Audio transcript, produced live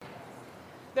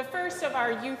The first of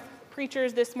our youth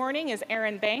preachers this morning is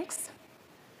Aaron Banks.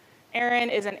 Aaron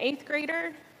is an 8th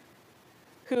grader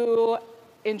who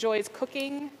enjoys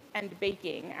cooking and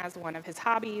baking as one of his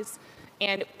hobbies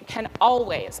and can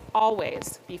always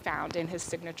be found in his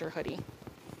signature hoodie.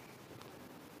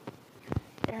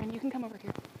 Aaron, you can come over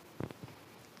here.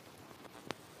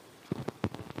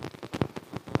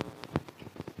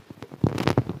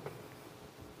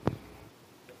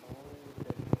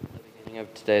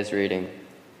 Of today's reading.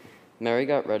 Mary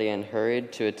got ready and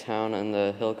hurried to a town in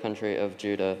the hill country of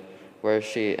Judah, where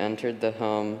she entered the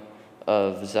home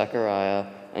of Zechariah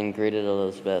and greeted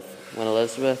Elizabeth. When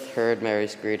Elizabeth heard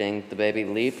Mary's greeting, the baby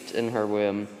leaped in her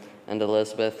womb, and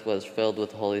Elizabeth was filled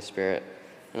with the Holy Spirit.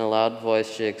 In a loud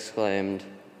voice she exclaimed,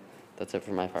 "That's it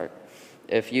for my part.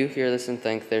 If you hear this and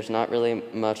think there's not really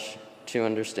much to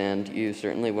understand, you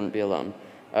certainly wouldn't be alone."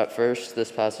 At first,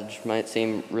 this passage might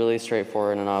seem really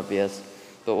straightforward and obvious,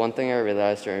 but one thing I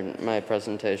realized during my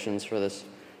presentations for this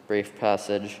brief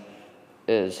passage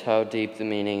is how deep the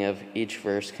meaning of each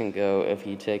verse can go if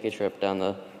you take a trip down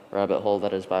the rabbit hole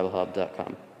that is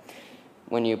BibleHub.com.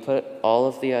 When you put all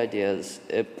of the ideas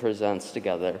it presents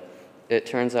together, it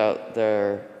turns out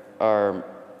there are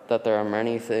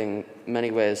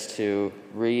many ways to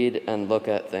read and look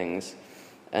at things,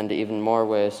 and even more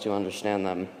ways to understand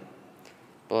them.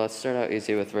 Well, let's start out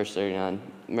easy with verse 39.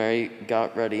 Mary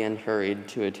got ready and hurried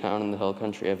to a town in the hill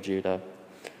country of Judah.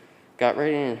 Got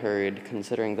ready and hurried,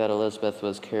 considering that Elizabeth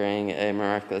was carrying a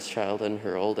miraculous child in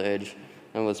her old age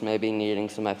and was maybe needing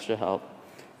some extra help.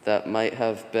 That might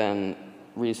have been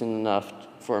reason enough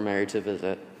for Mary to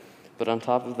visit. But on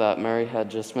top of that, Mary had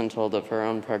just been told of her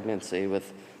own pregnancy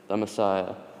with the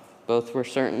Messiah. Both were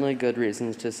certainly good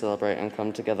reasons to celebrate and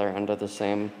come together under the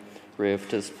same roof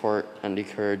to support and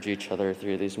encourage each other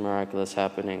through these miraculous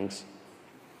happenings.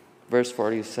 Verse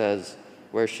 40 says,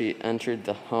 where she entered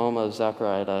the home of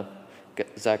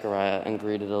Zechariah and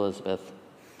greeted Elizabeth.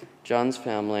 John's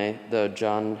family, though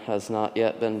John has not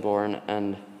yet been born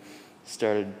and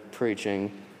started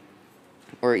preaching,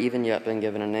 or even yet been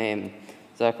given a name,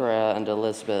 Zechariah and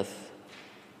Elizabeth's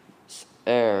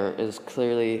heir is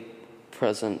clearly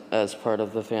present as part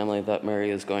of the family that Mary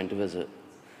is going to visit.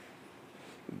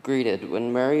 Greeted.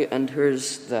 When Mary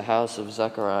enters the house of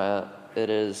Zechariah, it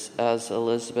is as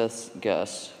Elizabeth's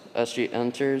guest. As she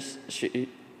enters, she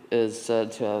is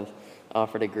said to have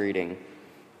offered a greeting.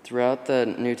 Throughout the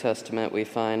New Testament, we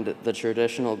find the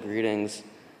traditional greetings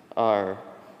are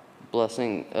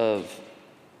blessing of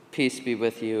peace be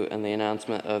with you and the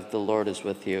announcement of the Lord is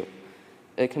with you.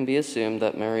 It can be assumed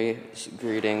that Mary's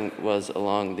greeting was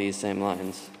along these same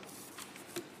lines.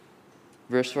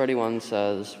 Verse 41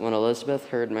 says, when Elizabeth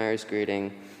heard Mary's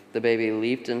greeting, the baby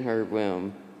leaped in her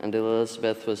womb, and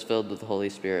Elizabeth was filled with the Holy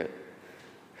Spirit.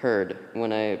 Heard.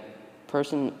 When a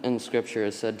person in Scripture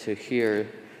is said to hear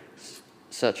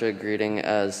such a greeting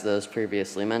as those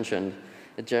previously mentioned,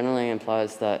 it generally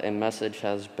implies that a message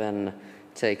has been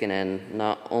taken in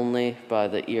not only by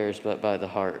the ears but by the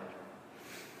heart.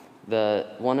 The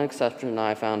one exception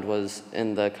I found was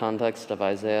in the context of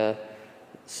Isaiah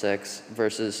 6,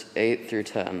 verses 8 through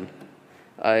 10.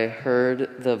 I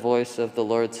heard the voice of the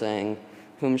Lord saying,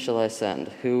 whom shall I send?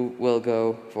 Who will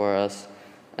go for us?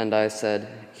 And I said,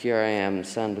 here I am,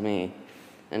 send me.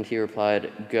 And he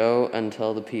replied, go and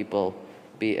tell the people,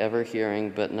 be ever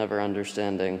hearing but never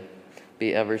understanding,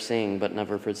 be ever seeing but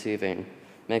never perceiving.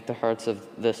 Make the hearts of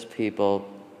this people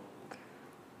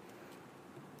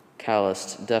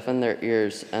calloused, deafen their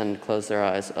ears and close their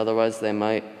eyes, otherwise they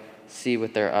might see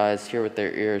with their eyes, hear with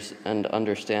their ears, and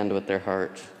understand with their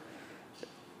heart,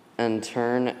 and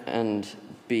turn and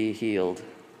be healed.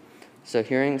 So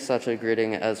hearing such a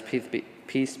greeting as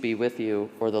peace be with you,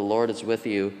 or the Lord is with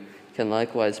you, can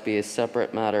likewise be a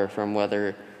separate matter from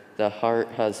whether the heart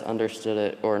has understood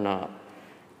it or not.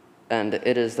 And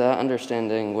it is that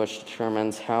understanding which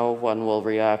determines how one will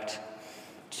react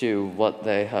to what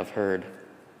they have heard.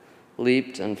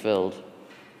 Leaped and filled.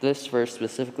 This verse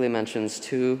specifically mentions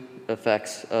two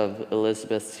effects of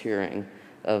Elizabeth's hearing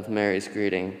of Mary's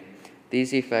greeting.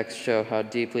 These effects show how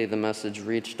deeply the message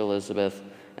reached Elizabeth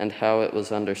and how it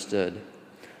was understood.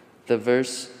 The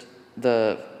verse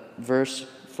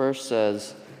first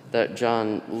says that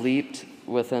John leaped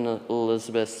within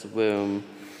Elizabeth's womb,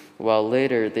 while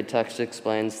later the text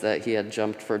explains that he had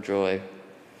jumped for joy.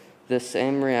 This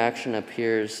same reaction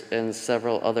appears in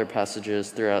several other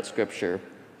passages throughout Scripture.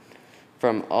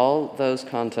 From all those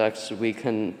contexts, we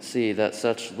can see that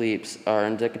such leaps are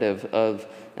indicative of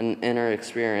an inner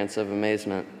experience of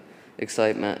amazement,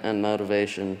 excitement, and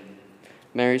motivation.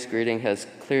 Mary's greeting has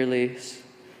clearly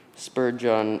spurred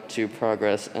John to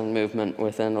progress and movement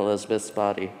within Elizabeth's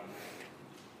body.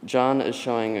 John is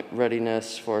showing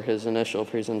readiness for his initial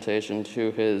presentation to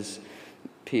his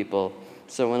people.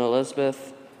 So when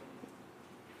Elizabeth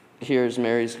hears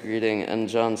Mary's greeting and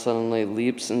John suddenly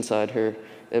leaps inside her,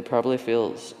 it probably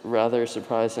feels rather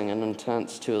surprising and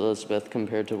intense to Elizabeth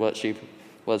compared to what she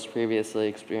was previously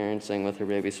experiencing with her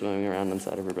baby swimming around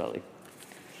inside of her belly.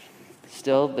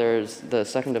 Still, there's the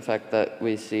second effect that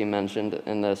we see mentioned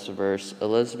in this verse.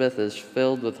 Elizabeth is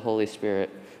filled with the Holy Spirit.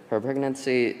 Her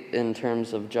pregnancy, in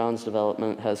terms of John's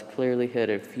development, has clearly hit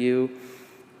a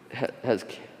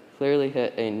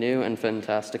new and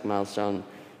fantastic milestone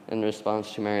in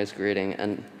response to Mary's greeting,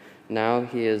 and now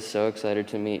he is so excited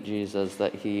to meet Jesus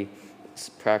that he is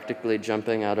practically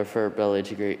jumping out of her belly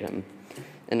to greet him.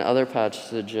 In other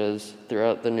passages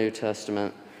throughout the New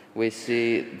Testament, we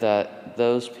see that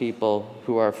those people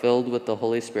who are filled with the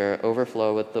Holy Spirit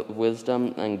overflow with the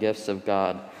wisdom and gifts of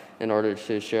God in order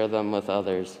to share them with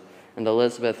others. And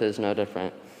Elizabeth is no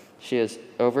different. She is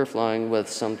overflowing with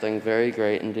something very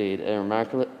great indeed,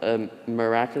 a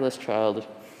miraculous child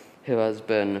who has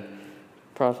been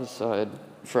prophesied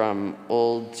from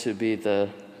old to be the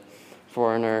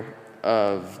forerunner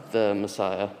of the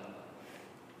Messiah.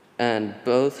 And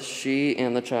both she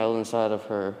and the child inside of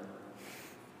her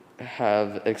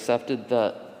have accepted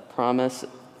that promise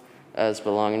as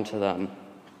belonging to them.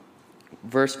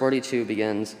 Verse 42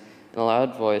 begins, in a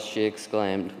loud voice she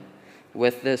exclaimed,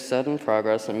 "With this sudden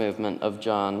progress and movement of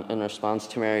John in response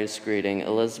to Mary's greeting,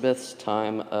 Elizabeth's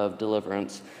time of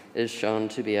deliverance is shown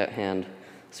to be at hand.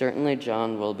 Certainly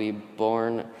John will be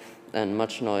born, and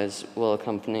much noise will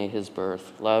accompany his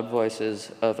birth. Loud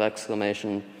voices of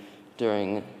exclamation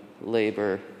during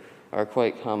labor are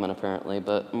quite common apparently,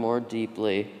 but more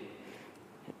deeply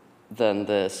than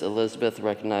this, Elizabeth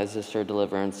recognizes her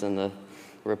deliverance in the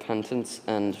repentance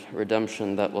and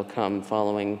redemption that will come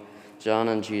following John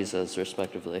and Jesus,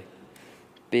 respectively.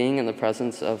 Being in the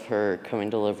presence of her coming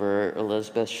deliverer,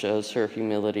 Elizabeth shows her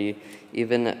humility,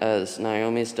 even as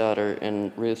Naomi's daughter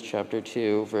in Ruth chapter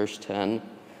 2, verse 10,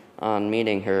 on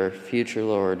meeting her future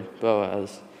Lord,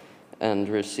 Boaz, and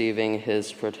receiving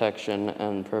his protection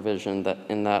and provision that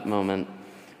in that moment,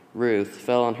 Ruth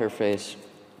fell on her face,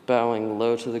 bowing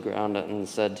low to the ground, and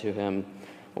said to him,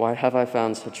 "Why have I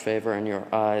found such favor in your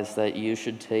eyes that you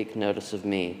should take notice of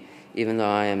me, even though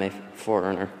I am a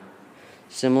foreigner?"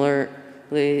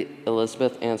 Similarly,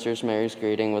 Elizabeth answers Mary's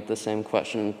greeting with the same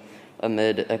question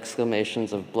amid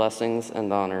exclamations of blessings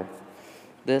and honor.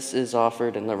 This is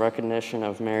offered in the recognition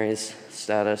of Mary's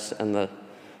status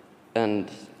and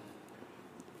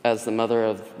as the mother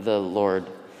of the Lord,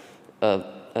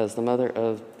 as the mother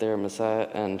of their Messiah,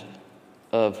 and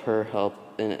of her help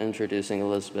in introducing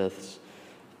Elizabeth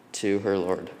to her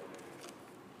Lord.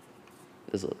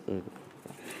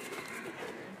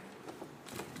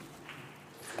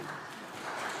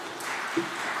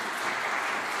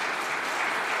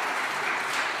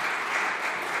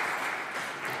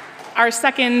 Our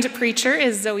second preacher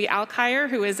is Zoe Alkire,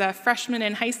 who is a freshman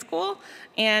in high school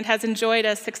and has enjoyed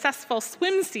a successful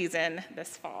swim season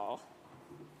this fall.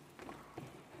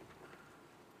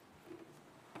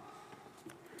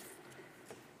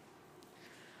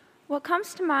 What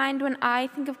comes to mind when I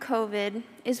think of COVID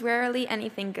is rarely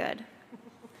anything good.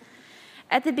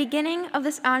 At the beginning of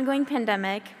this ongoing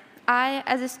pandemic, I,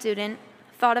 as a student,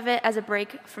 thought of it as a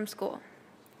break from school.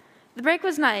 The break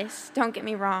was nice, don't get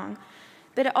me wrong,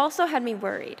 but it also had me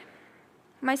worried.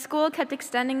 My school kept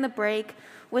extending the break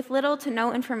with little to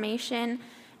no information,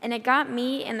 and it got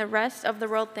me and the rest of the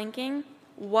world thinking,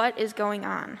 what is going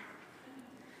on?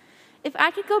 If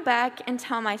I could go back and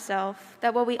tell myself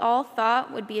that what we all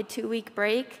thought would be a 2-week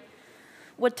break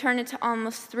would turn into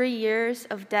almost 3 years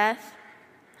of death,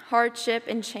 hardship,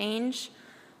 and change,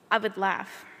 I would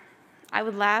laugh. I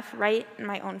would laugh right in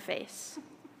my own face.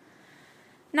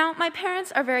 Now, my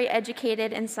parents are very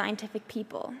educated and scientific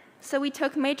people, so we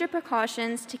took major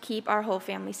precautions to keep our whole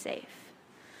family safe.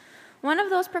 One of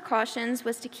those precautions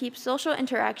was to keep social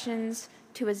interactions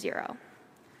to a 0.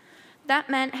 That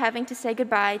meant having to say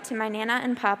goodbye to my Nana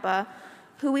and Papa,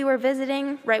 who we were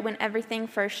visiting right when everything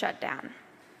first shut down.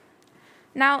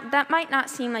 Now, that might not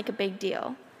seem like a big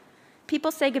deal.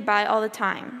 People say goodbye all the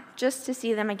time, just to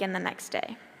see them again the next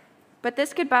day. But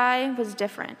this goodbye was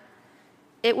different.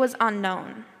 It was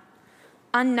unknown.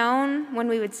 Unknown when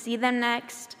we would see them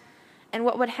next and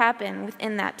what would happen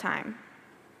within that time.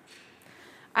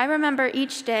 I remember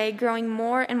each day growing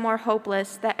more and more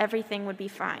hopeless that everything would be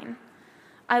fine.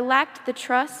 I lacked the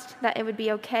trust that it would be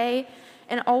okay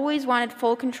and always wanted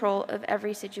full control of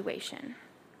every situation.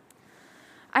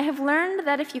 I have learned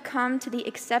that if you come to the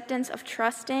acceptance of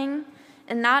trusting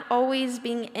and not always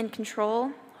being in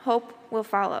control, hope will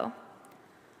follow.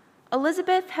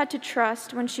 Elizabeth had to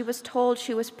trust when she was told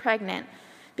she was pregnant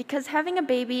because having a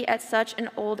baby at such an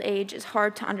old age is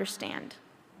hard to understand.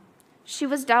 She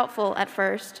was doubtful at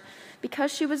first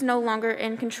because she was no longer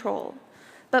in control,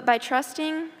 but by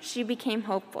trusting, she became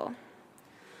hopeful.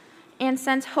 And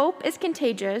since hope is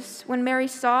contagious, when Mary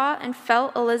saw and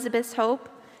felt Elizabeth's hope,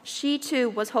 she too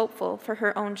was hopeful for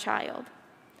her own child.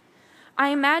 I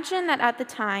imagine that at the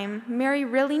time, Mary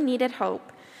really needed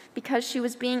hope because she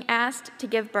was being asked to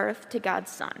give birth to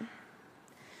God's Son.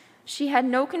 She had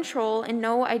no control and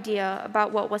no idea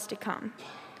about what was to come.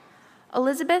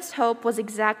 Elizabeth's hope was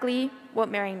exactly what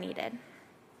Mary needed.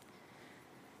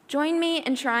 Join me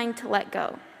in trying to let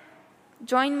go.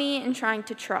 Join me in trying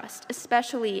to trust,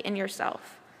 especially in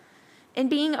yourself, in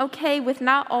being okay with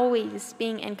not always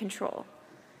being in control.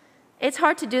 It's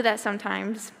hard to do that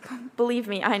sometimes, believe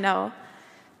me, I know.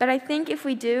 But I think if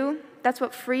we do, that's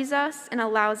what frees us and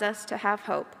allows us to have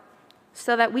hope,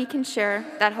 so that we can share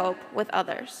that hope with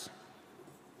others.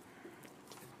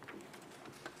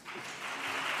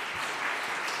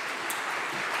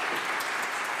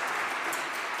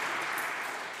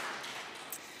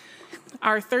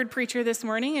 Our third preacher this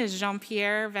morning is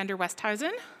Jean-Pierre van der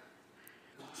Westhuizen.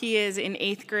 He is in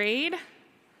 8th grade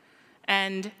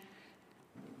and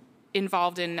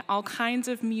involved in all kinds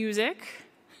of music,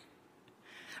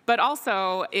 but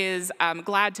also is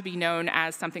glad to be known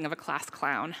as something of a class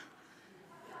clown.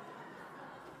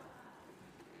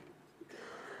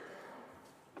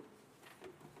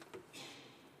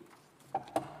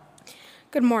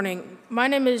 Good morning. My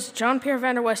name is Jean-Pierre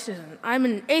van der Westhuizen. I'm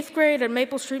in 8th grade at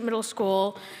Maple Street Middle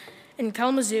School in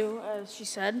Kalamazoo, as she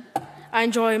said. I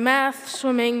enjoy math,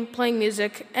 swimming, playing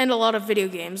music, and a lot of video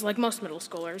games, like most middle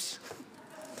schoolers.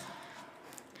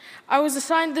 I was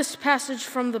assigned this passage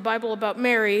from the Bible about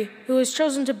Mary, who was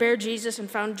chosen to bear Jesus and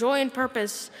found joy and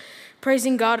purpose,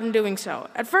 praising God in doing so.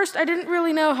 At first, I didn't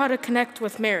really know how to connect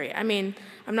with Mary. I mean,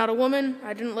 I'm not a woman,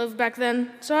 I didn't live back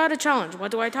then, so I had a challenge.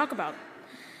 What do I talk about?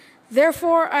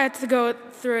 Therefore, I had to go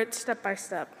through it step by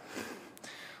step.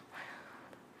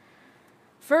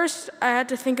 First, I had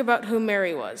to think about who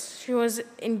Mary was. She was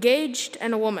engaged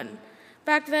and a woman.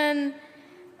 Back then,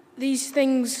 these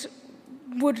things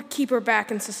would keep her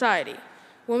back in society.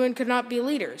 Women could not be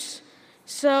leaders,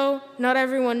 so not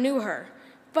everyone knew her.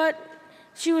 But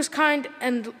she was kind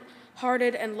and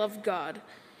hearted and loved God.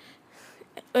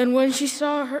 And when she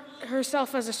saw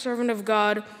herself as a servant of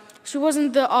God, she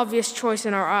wasn't the obvious choice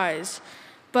in our eyes,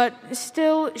 but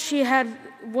still she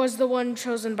was the one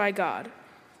chosen by God.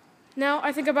 Now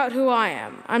I think about who I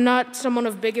am. I'm not someone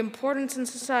of big importance in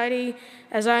society,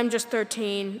 as I'm just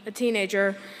 13, a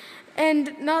teenager,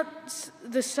 and not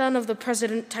the son of the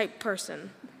president type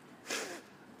person.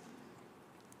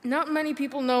 Not many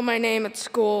people know my name at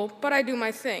school, but I do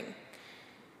my thing.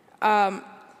 However,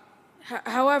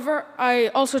 I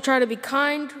also try to be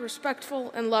kind,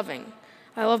 respectful, and loving.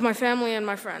 I love my family and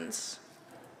my friends.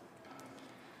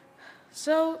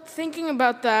 So, thinking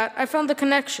about that, I found the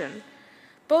connection.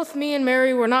 Both me and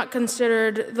Mary were not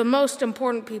considered the most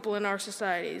important people in our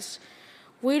societies.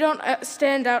 We don't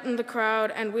stand out in the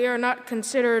crowd, and we are not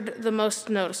considered the most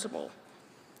noticeable.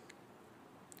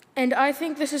 And I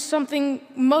think this is something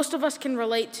most of us can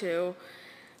relate to,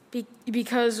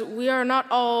 because we are not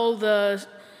all the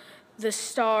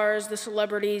stars, the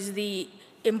celebrities, the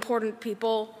important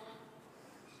people.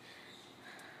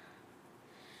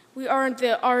 We aren't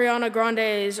the Ariana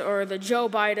Grandes or the Joe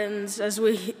Bidens, as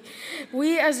we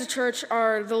as a church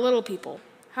are the little people.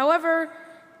 However,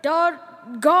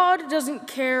 God doesn't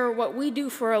care what we do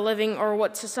for a living or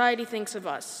what society thinks of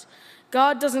us.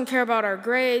 God doesn't care about our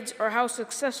grades or how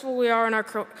successful we are in our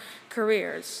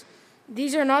careers.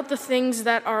 These are not the things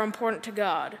that are important to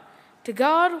God. To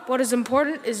God, what is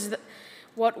important is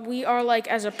what we are like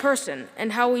as a person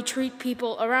and how we treat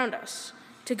people around us.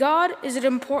 To God,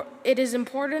 it is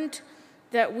important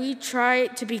that we try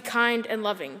to be kind and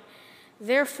loving.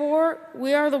 Therefore,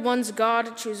 we are the ones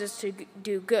God chooses to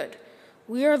do good.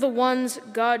 We are the ones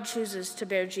God chooses to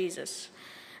bear Jesus.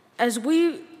 As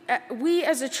we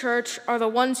as a church are the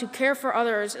ones who care for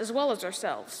others as well as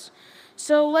ourselves.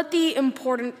 So let the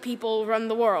important people run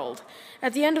the world.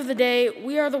 At the end of the day,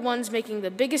 we are the ones making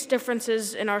the biggest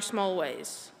differences in our small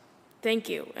ways. Thank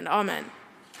you, and amen.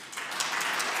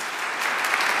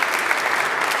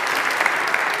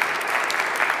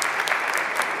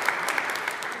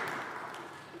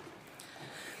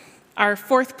 Our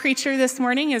fourth preacher this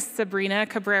morning is Sabrina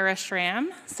Cabrera-Schram.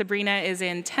 Sabrina is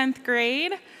in 10th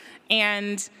grade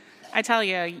and I tell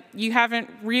you, you haven't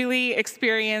really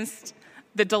experienced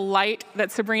the delight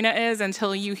that Sabrina is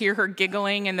until you hear her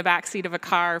giggling in the backseat of a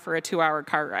car for a 2-hour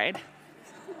car ride.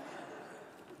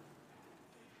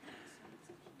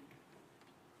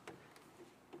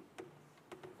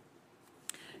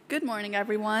 Good morning,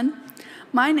 everyone.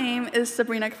 My name is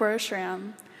Sabrina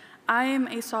Cabrera-Schram. I am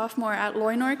a sophomore at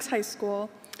Loy-Norix High School.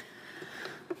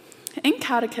 In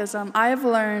catechism, I have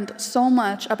learned so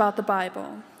much about the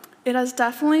Bible. It has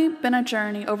definitely been a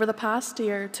journey over the past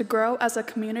year to grow as a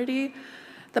community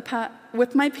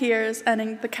with my peers and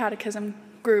in the catechism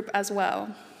group as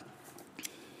well.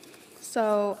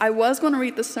 So I was going to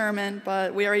read the sermon,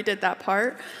 but we already did that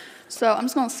part, so I'm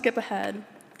just going to skip ahead.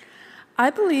 I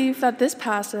believe that this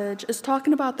passage is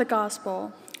talking about the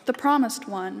gospel, the promised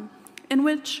one, in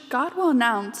which God will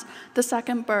announce the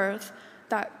second birth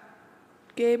that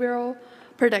Gabriel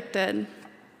predicted.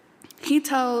 He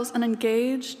tells an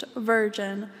engaged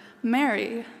virgin,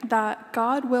 Mary, that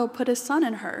God will put his son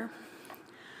in her.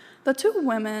 The two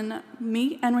women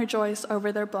meet and rejoice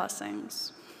over their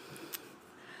blessings.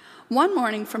 One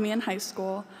morning for me in high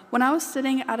school, when I was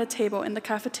sitting at a table in the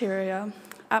cafeteria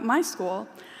at my school,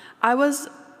 I was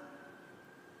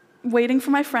waiting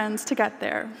for my friends to get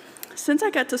there. Since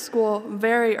I get to school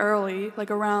very early,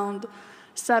 like around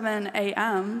 7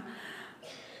 a.m.,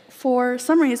 for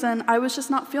some reason, I was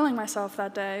just not feeling myself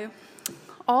that day.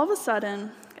 All of a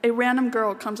sudden, a random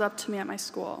girl comes up to me at my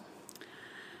school.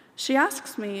 She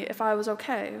asks me if I was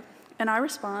okay, and I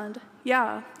respond,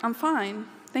 "Yeah, I'm fine.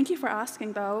 Thank you for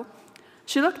asking, though."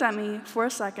 She looked at me for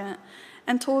a second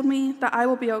and told me that I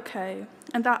will be okay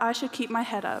and that I should keep my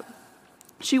head up.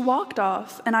 She walked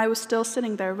off, and I was still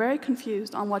sitting there very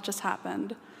confused on what just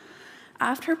happened.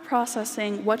 After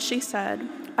processing what she said,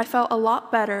 I felt a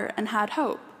lot better and had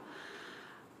hope.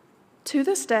 To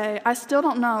this day, I still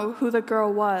don't know who the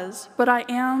girl was, but I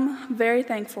am very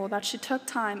thankful that she took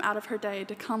time out of her day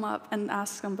to come up and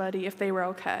ask somebody if they were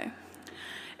okay.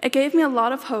 It gave me a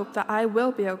lot of hope that I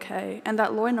will be okay and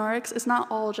that Loy-Norix is not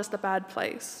all just a bad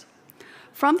place.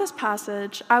 From this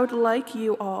passage, I would like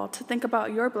you all to think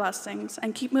about your blessings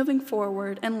and keep moving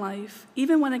forward in life,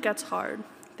 even when it gets hard.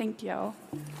 Thank you.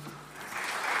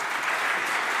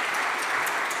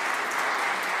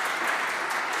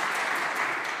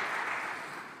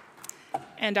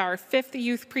 And our fifth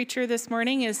youth preacher this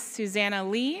morning is Susanna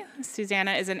Lee.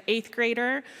 Susanna is an 8th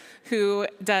grader who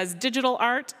does digital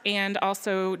art and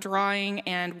also drawing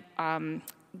and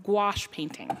gouache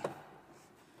painting.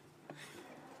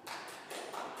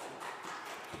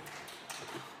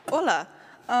 Hola.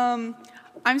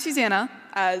 I'm Susanna,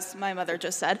 as my mother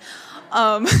just said.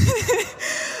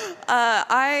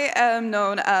 I am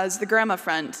known as the grandma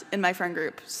friend in my friend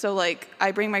group. So,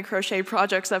 I bring my crochet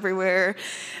projects everywhere,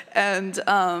 and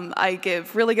I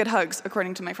give really good hugs,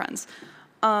 according to my friends.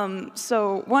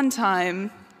 So one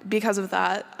time, because of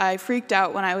that, I freaked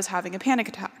out when I was having a panic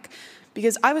attack,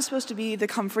 because I was supposed to be the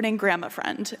comforting grandma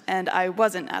friend, and I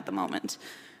wasn't at the moment.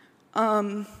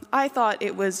 I thought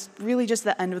it was really just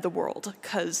the end of the world,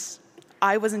 because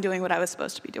I wasn't doing what I was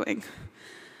supposed to be doing.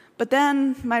 But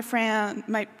then my friend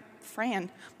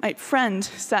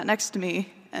sat next to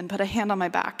me and put a hand on my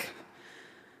back.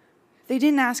 They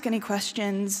didn't ask any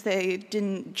questions. They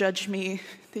didn't judge me.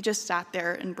 They just sat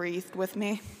there and breathed with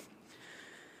me.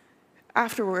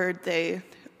 Afterward, they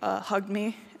hugged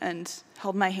me and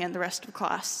held my hand the rest of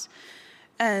class.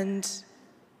 And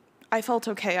I felt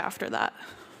okay after that.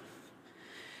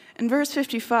 In verse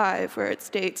 55, where it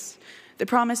states, "The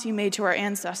promise you made to our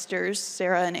ancestors,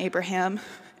 Sarah and Abraham,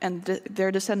 and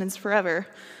their descendants forever,"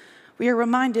 we are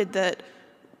reminded that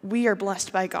we are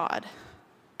blessed by God.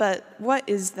 But what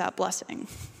is that blessing?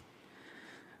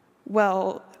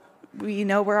 Well, we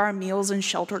know where our meals and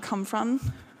shelter come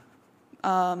from.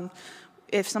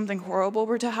 If something horrible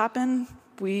were to happen,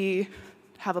 we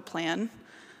have a plan.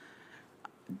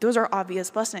 Those are obvious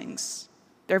blessings.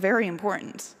 They're very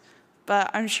important.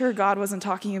 But I'm sure God wasn't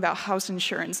talking about house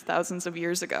insurance thousands of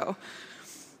years ago.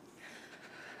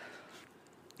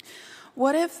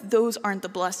 What if those aren't the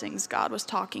blessings God was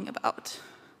talking about?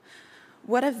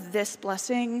 What if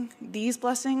these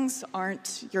blessings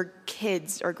aren't your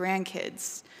kids or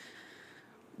grandkids?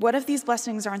 What if these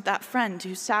blessings aren't that friend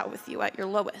who sat with you at your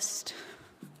lowest?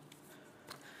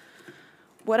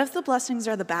 What if the blessings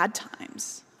are the bad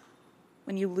times,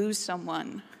 when you lose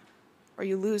someone, or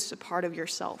you lose a part of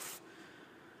yourself,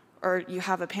 or you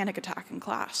have a panic attack in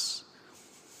class?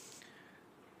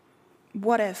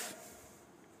 What if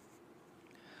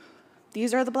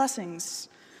these are the blessings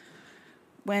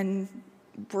when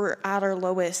we're at our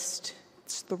lowest?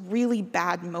 It's the really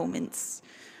bad moments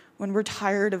when we're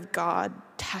tired of God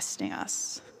testing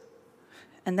us,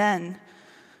 And then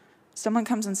someone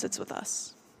comes and sits with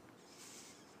us.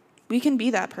 We can be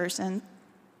that person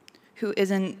who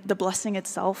isn't the blessing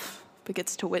itself, but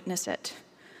gets to witness it.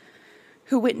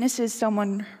 Who witnesses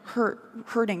someone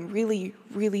hurting really,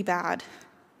 really bad,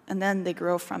 and then they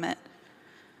grow from it.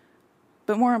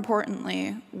 But more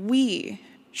importantly, we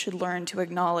should learn to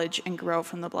acknowledge and grow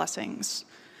from the blessings,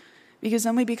 because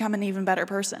then we become an even better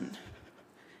person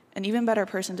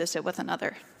to sit with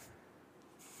another.